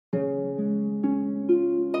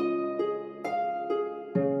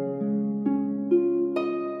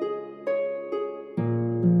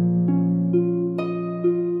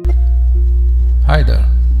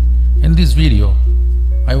this video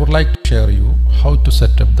I would like to share you how to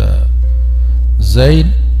set up the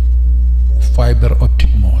Zain fiber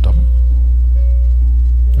optic modem.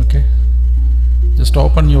 Okay, just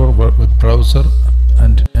open your web browser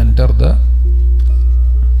and enter the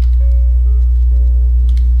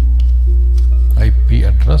IP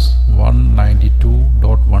address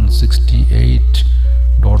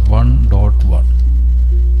 192.168.1.1.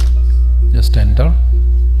 just enter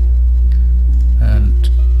and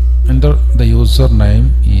enter the username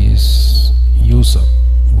is user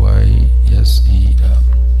YSER.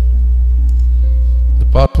 The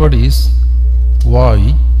password is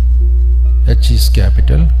Y, H is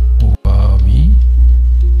capital, Huawei,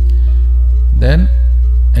 then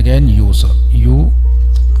again user, U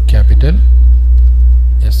capital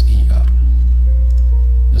SER.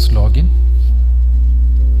 Just log in.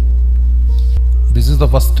 This is the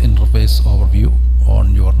first interface overview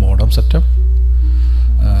on your modem setup.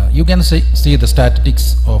 You can see the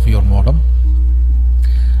statistics of your modem.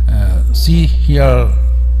 See here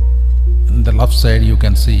in the left side, you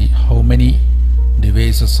can see how many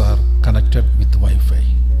devices are connected with Wi-Fi.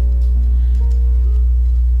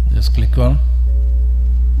 Just click on.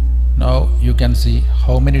 Now you can see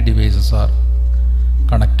how many devices are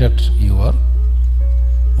connected to your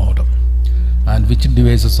modem and which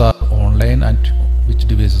devices are online and which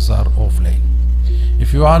devices are offline.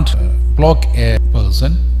 If you want to block a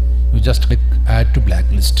person, you just click add to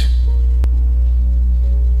blacklist.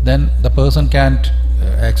 Then the person can't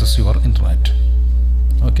access your internet.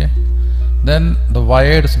 Okay, then the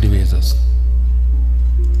wired devices.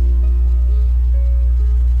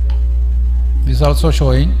 This is also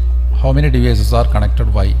showing how many devices are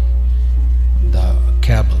connected by the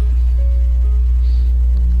cable.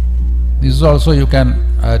 This is also you can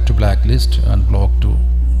add to blacklist and block to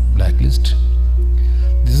blacklist.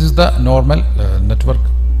 This is the normal network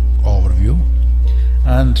overview,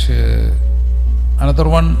 and another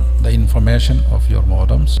one, the information of your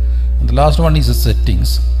modems, and the last one is the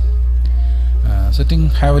settings.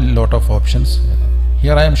 Settings have a lot of options.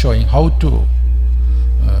 Here I am showing how to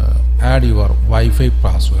add your Wi-Fi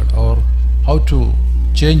password or how to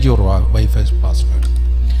change your Wi-Fi password.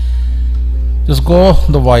 Just go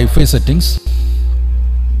the Wi-Fi settings,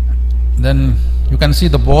 then you can see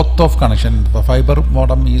the both of connection. The fiber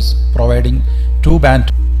modem is providing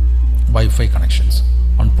 2-band Wi-Fi connections.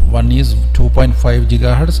 One is 2.5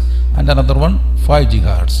 GHz and another one 5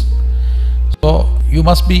 GHz. So you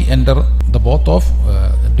must be enter the both of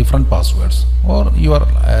different passwords or your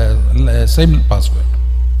same password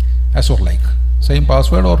as you like, same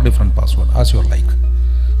password or different password as you like.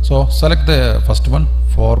 So select the first one,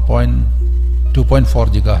 2.4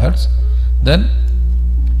 GHz, then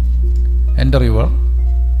enter your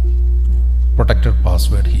protected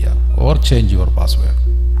password here or change your password.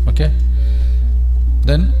 Okay,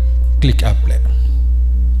 then click apply.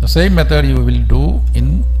 The same method you will do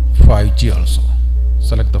in 5G also.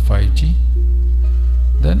 Select the 5G,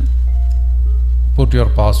 then put your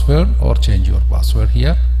password or change your password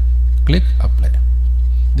here, click apply.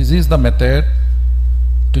 This is the method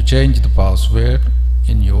to change the password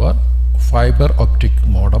in your fiber optic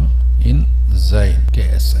modem in Zain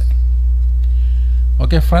KSA.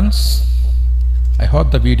 Okay friends, I hope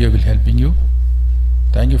the video will helping you.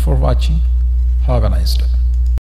 Thank you for watching. Have a nice day.